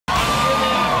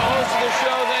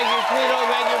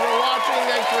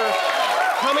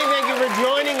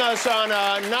us on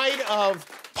a night of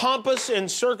pompous and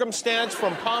circumstance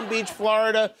from Palm Beach,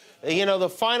 Florida. You know, the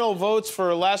final votes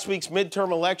for last week's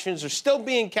midterm elections are still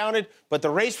being counted, but the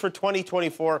race for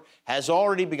 2024 has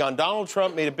already begun. Donald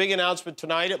Trump made a big announcement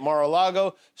tonight at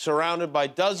Mar-a-Lago, surrounded by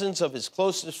dozens of his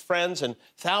closest friends and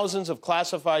thousands of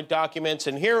classified documents.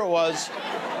 And here it was,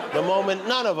 the moment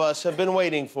none of us have been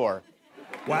waiting for.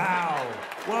 Wow.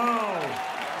 Whoa.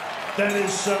 That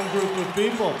is some group of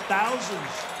people. Thousands.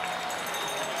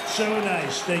 So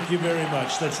nice. Thank you very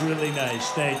much. That's really nice.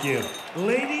 Thank you.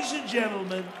 Ladies and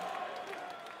gentlemen,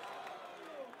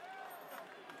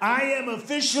 I am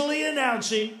officially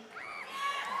announcing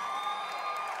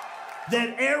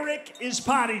that Eric is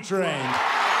potty trained.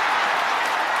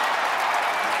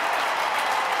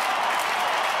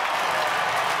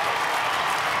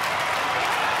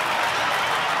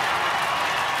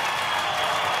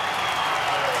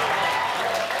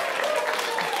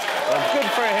 Well, good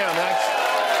for him.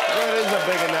 That is a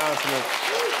big announcement.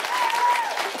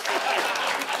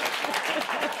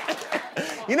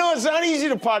 You know, it's not easy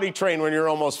to potty train when you're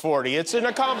almost 40. It's an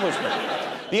accomplishment.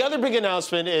 The other big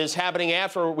announcement is happening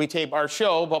after we tape our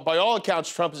show, but by all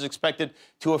accounts, Trump is expected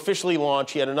to officially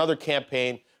launch yet another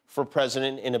campaign for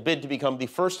president in a bid to become the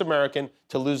first American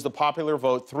to lose the popular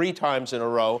vote 3 times in a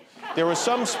row. There was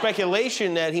some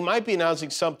speculation that he might be announcing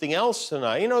something else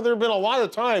tonight. You know, there have been a lot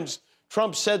of times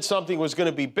Trump said something was going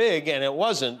to be big, and it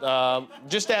wasn't.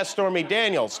 Just ask Stormy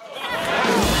Daniels.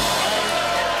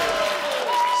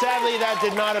 Sadly, that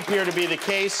did not appear to be the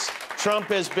case. Trump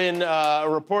has been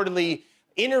reportedly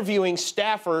interviewing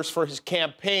staffers for his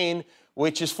campaign,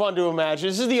 which is fun to imagine.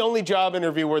 This is the only job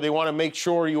interview where they want to make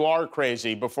sure you are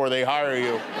crazy before they hire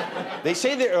you. They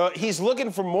say that he's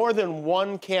looking for more than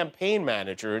one campaign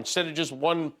manager. Instead of just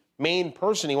one main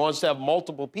person, he wants to have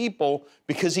multiple people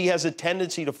because he has a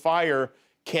tendency to fire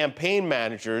campaign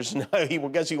managers. I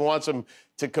guess he wants them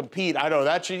to compete. I don't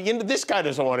know. You know, this guy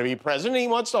doesn't want to be president. He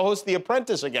wants to host The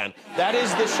Apprentice again. That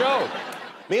is the show.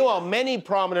 Meanwhile, many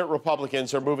prominent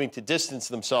Republicans are moving to distance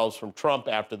themselves from Trump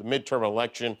after the midterm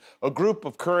election. A group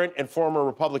of current and former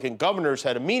Republican governors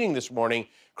had a meeting this morning.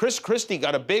 Chris Christie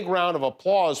got a big round of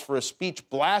applause for a speech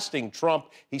blasting Trump.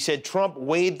 He said Trump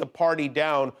weighed the party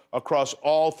down across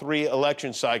all 3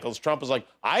 election cycles. Trump was like,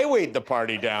 I weighed the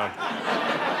party down.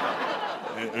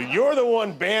 You're the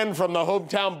one banned from the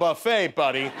hometown buffet,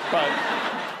 buddy. But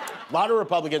a lot of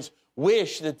Republicans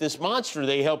wish that this monster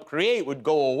they helped create would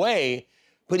go away,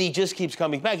 but he just keeps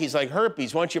coming back. He's like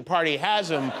herpes. Once your party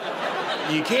has him,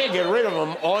 you can't get rid of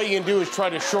him. All you can do is try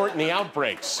to shorten the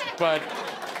outbreaks. But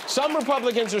some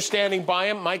Republicans are standing by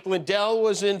him. Mike Lindell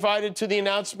was invited to the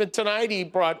announcement tonight. He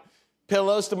brought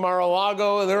pillows to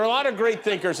Mar-a-Lago. There are a lot of great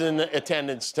thinkers in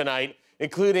attendance tonight,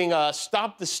 including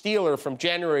Stop the Stealer from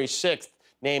January 6th,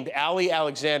 named Ali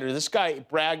Alexander. This guy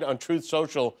bragged on Truth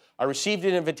Social. I received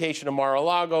an invitation to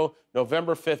Mar-a-Lago,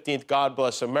 November 15th, God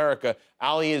bless America.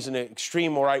 Ali is an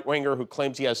extreme right-winger who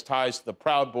claims he has ties to the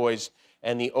Proud Boys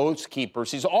and the Oath Keepers.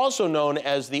 He's also known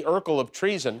as the Urkel of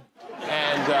treason.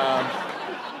 And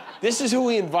this is who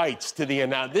he invites to the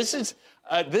announcement. This is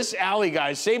this Ali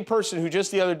guy, same person who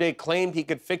just the other day claimed he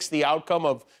could fix the outcome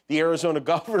of the Arizona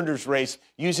governor's race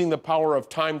using the power of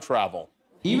time travel.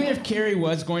 Even if Kari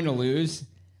was going to lose,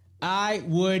 I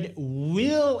would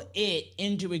will it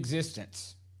into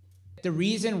existence. The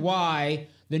reason why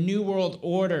the New World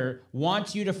Order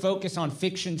wants you to focus on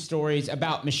fiction stories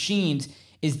about machines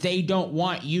is they don't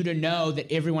want you to know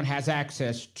that everyone has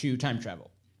access to time travel.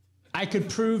 I could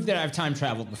prove that I've time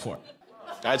traveled before.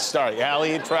 I'd start.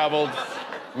 Ali traveled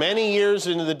many years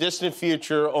into the distant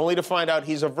future, only to find out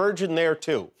he's a virgin there,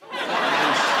 too. No,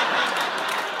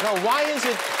 why is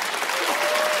it...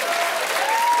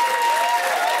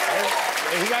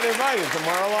 He got invited to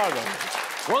Mar-a-Lago.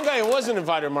 One guy who wasn't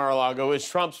invited to Mar-a-Lago is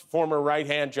Trump's former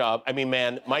right-hand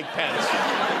man, Mike Pence.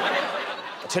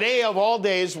 Today, of all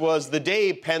days, was the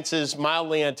day Pence's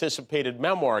mildly anticipated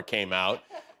memoir came out.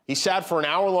 He sat for an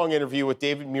hour-long interview with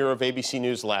David Muir of ABC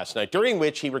News last night, during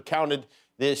which he recounted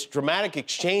this dramatic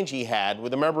exchange he had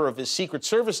with a member of his Secret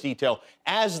Service detail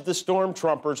as the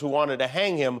stormtroopers who wanted to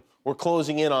hang him were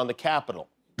closing in on the Capitol.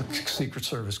 The Secret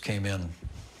Service came in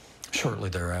shortly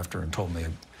thereafter and told me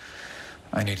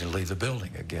I needed to leave the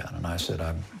building again. And I said,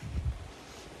 I'm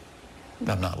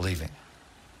not leaving.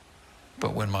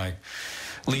 But when my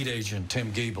lead agent,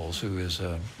 Tim Giebels, who is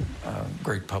a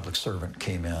great public servant,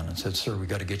 came in and said, sir, we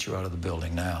got to get you out of the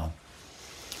building now.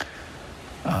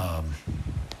 I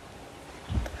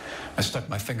stuck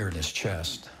my finger in his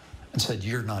chest and said,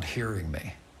 you're not hearing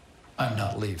me. I'm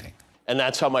not leaving. And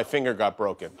that's how my finger got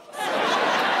broken.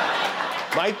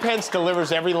 Mike Pence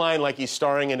delivers every line like he's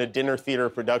starring in a dinner theater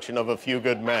production of A Few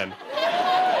Good Men.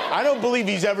 I don't believe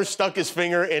he's ever stuck his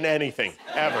finger in anything,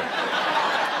 ever.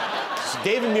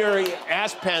 David Muir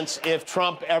asked Pence if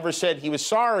Trump ever said he was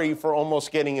sorry for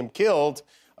almost getting him killed,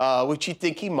 which you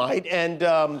think he might,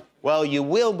 and, well, you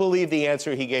will believe the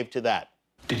answer he gave to that.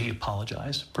 Did he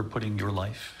apologize for putting your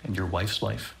life and your wife's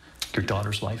life, your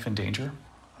daughter's life in danger?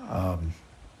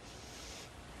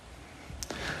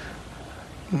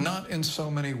 Not in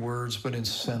so many words, but in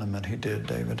sentiment he did,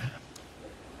 David.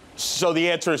 So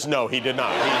the answer is no, he did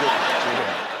not. He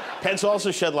did. Pence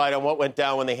also shed light on what went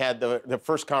down when they had the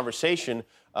first conversation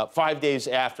 5 days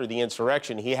after the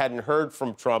insurrection. He hadn't heard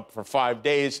from Trump for 5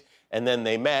 days, and then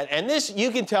they met. And this,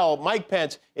 you can tell, Mike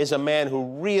Pence is a man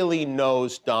who really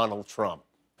knows Donald Trump.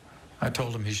 I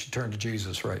told him he should turn to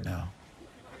Jesus right now,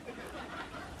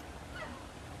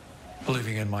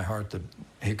 believing in my heart that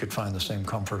he could find the same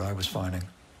comfort I was finding.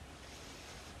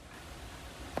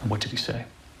 What did he say?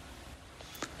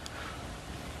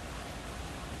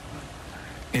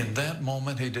 In that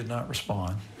moment, he did not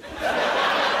respond.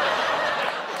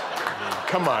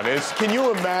 Come on, can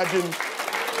you imagine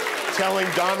telling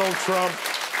Donald Trump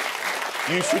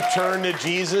you should turn to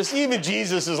Jesus? Even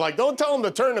Jesus is like, don't tell him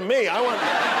to turn to me. I want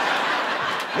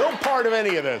no part of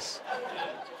any of this.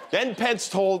 Then Pence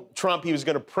told Trump he was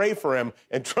going to pray for him,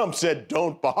 and Trump said,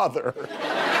 don't bother.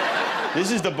 This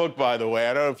is the book, by the way.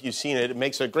 I don't know if you've seen it. It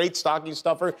makes a great stocking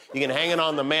stuffer. You can hang it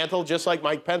on the mantle, just like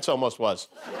Mike Pence almost was.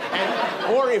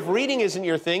 Or if reading isn't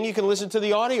your thing, you can listen to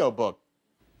the audiobook.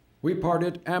 We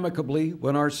parted amicably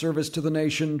when our service to the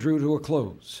nation drew to a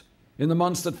close. In the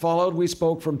months that followed, we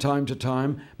spoke from time to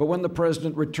time, but when the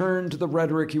president returned to the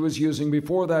rhetoric he was using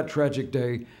before that tragic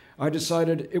day, I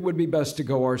decided it would be best to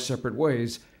go our separate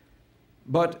ways.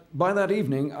 But by that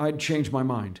evening, I'd changed my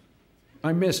mind.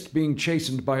 I missed being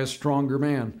chastened by a stronger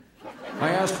man. I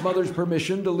asked Mother's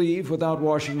permission to leave without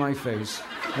washing my face,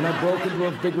 and I broke into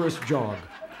a vigorous jog.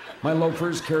 My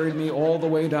loafers carried me all the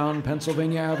way down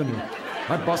Pennsylvania Avenue.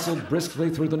 I bustled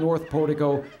briskly through the north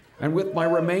portico, and with my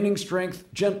remaining strength,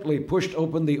 gently pushed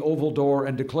open the oval door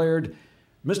and declared,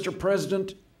 "Mr.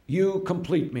 President, you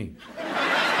complete me."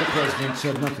 The president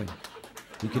said nothing.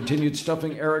 He continued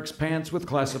stuffing Eric's pants with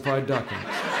classified documents.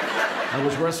 I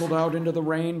was wrestled out into the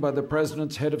rain by the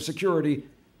president's head of security,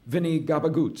 Vinny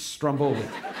Gabagoots Stromboli.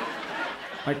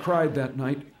 I cried that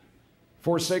night,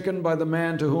 forsaken by the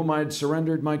man to whom I'd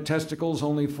surrendered my testicles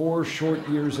only 4 short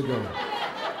years ago.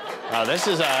 This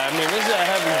is a heavy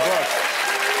book.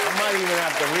 I might even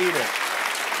have to read it.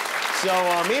 So,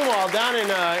 meanwhile, down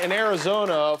in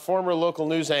Arizona, former local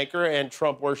news anchor and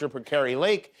Trump worshiper Kari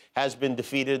Lake has been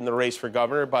defeated in the race for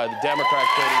governor by the Democrat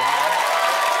Katie Hobbs.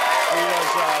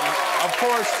 Of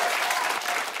course,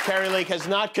 Kari Lake has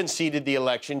not conceded the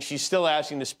election. She's still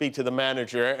asking to speak to the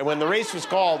manager. And when the race was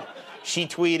called, she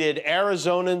tweeted,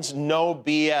 "Arizonans know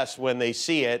BS when they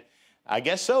see it." I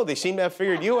guess so. They seem to have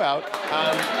figured you out.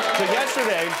 So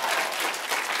yesterday,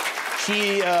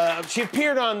 she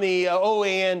appeared on the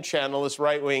OAN channel, this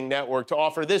right-wing network, to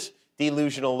offer this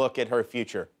delusional look at her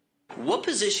future. What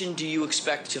position do you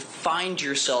expect to find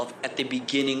yourself at the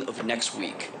beginning of next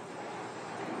week?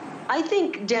 I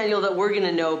think, Daniel, that we're going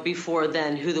to know before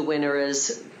then who the winner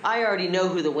is. I already know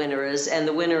who the winner is, and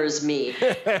the winner is me.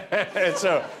 It's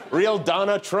a real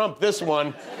Donna Trump, this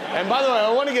one. And by the way,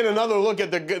 I want to get another look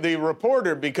at the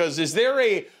reporter, because is there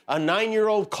a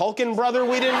 9-year-old Culkin brother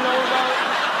we didn't know about?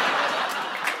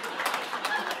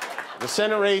 The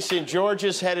Senate race in Georgia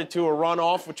is headed to a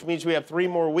runoff, which means we have 3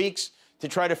 more weeks to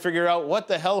try to figure out what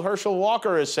the hell Herschel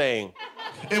Walker is saying.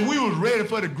 If we was ready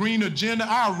for the green agenda,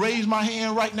 I'll raise my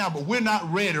hand right now, but we're not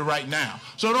ready right now.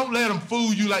 So don't let them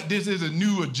fool you like this is a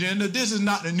new agenda. This is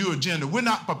not the new agenda. We're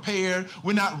not prepared.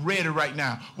 We're not ready right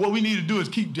now. What we need to do is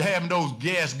keep having those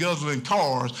gas guzzling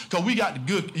cars, because we got the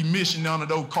good emission out of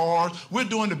those cars. We're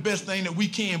doing the best thing that we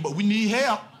can, but we need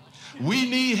help. We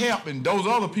need help, and those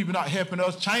other people not helping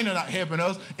us. China not helping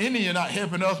us. India not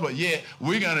helping us, but yet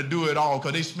we're going to do it all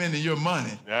because they're spending your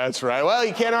money. That's right. Well,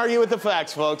 you can't argue with the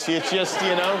facts, folks. It's just, you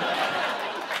know.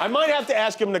 I might have to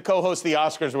ask him to co-host the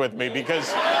Oscars with me,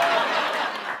 because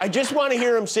I just want to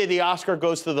hear him say the Oscar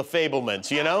goes to the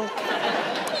Fablemans, you know?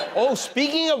 Oh,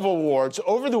 speaking of awards,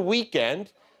 over the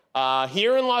weekend,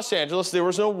 here in Los Angeles, there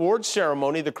was an awards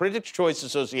ceremony. The Critics' Choice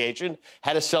Association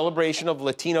had a celebration of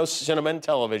Latino cinema and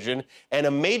television, and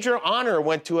a major honor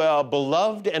went to a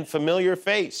beloved and familiar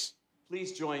face.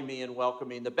 Please join me in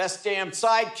welcoming the best damn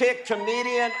sidekick,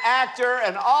 comedian, actor,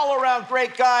 and all-around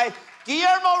great guy,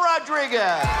 Guillermo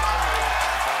Rodriguez.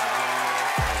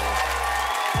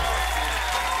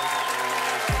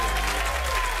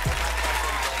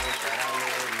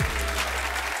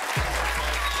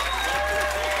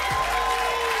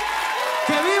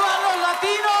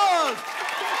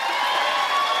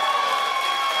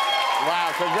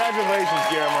 Congratulations,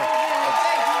 Guillermo.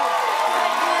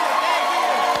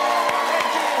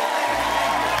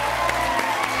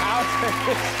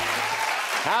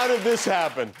 How did this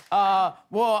happen?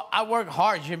 Well, I work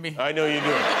hard, Jimmy. I know you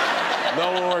do.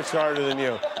 No one works harder than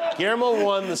you. Guillermo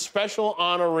won the Special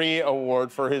Honoree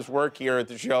Award for his work here at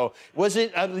the show. Was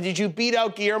it, did you beat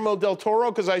out Guillermo del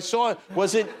Toro? Because I saw it.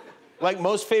 Was it like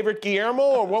Most Favorite Guillermo,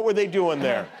 or what were they doing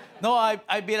there? No,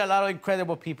 I beat a lot of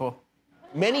incredible people.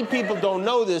 Many people don't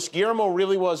know this. Guillermo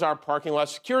really was our parking lot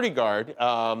security guard.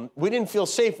 We didn't feel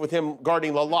safe with him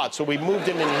guarding the lot, so we moved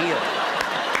him in here.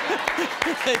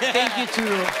 Thank you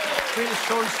to Critics'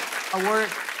 Choice Award.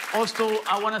 Also,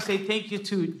 I want to say thank you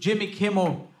to Jimmy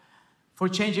Kimmel for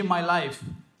changing my life.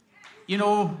 You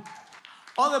know,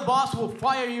 other boss will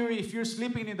fire you if you're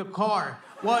sleeping in the car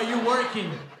while you're working.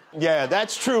 Yeah,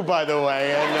 that's true, by the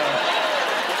way. And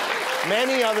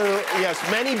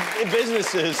many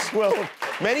businesses will,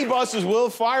 many bosses will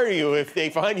fire you if they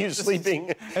find you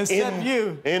sleeping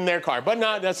in their car. But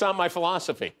that's not my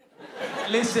philosophy.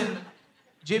 Listen,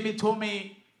 Jimmy told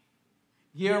me,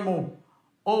 Guillermo,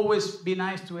 always be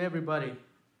nice to everybody.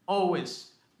 Always.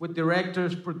 With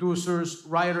directors, producers,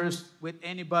 writers, with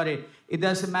anybody. It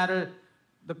doesn't matter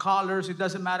the colors, it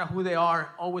doesn't matter who they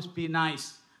are. Always be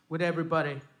nice with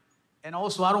everybody. And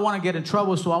also, I don't want to get in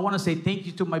trouble, so I want to say thank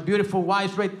you to my beautiful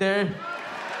wife right there.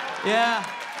 Yeah.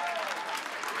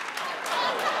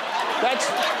 That's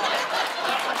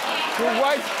your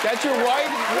wife? That's your wife?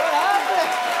 What happened?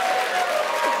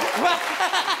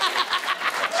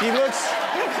 She looks...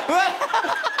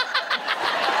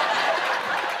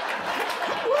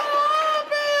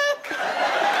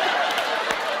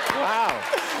 Wow.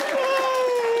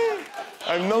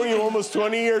 I've known you almost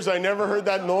 20 years. I never heard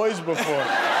that noise before.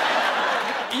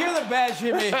 You're the best,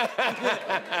 Jimmy.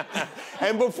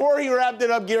 And before he wrapped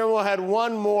it up, Guillermo had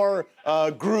one more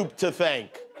group to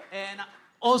thank. And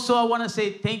also, I want to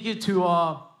say thank you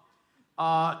to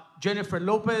Jennifer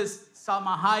Lopez,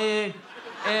 Salma Hayek,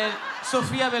 and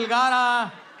Sofia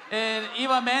Vergara, and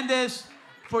Eva Mendes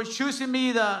for choosing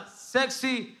me the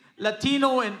sexy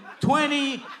Latino in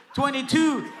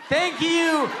 2022. Thank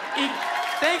you.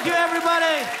 Thank you,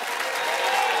 everybody.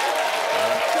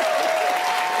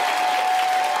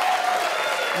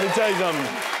 Let me tell you something.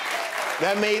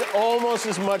 That made almost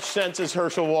as much sense as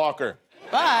Herschel Walker.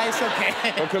 Bye, it's okay.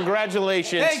 Well,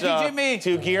 congratulations Thank you, Jimmy.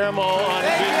 To Guillermo on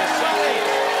being the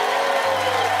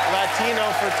Latino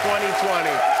for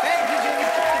 2020. Thank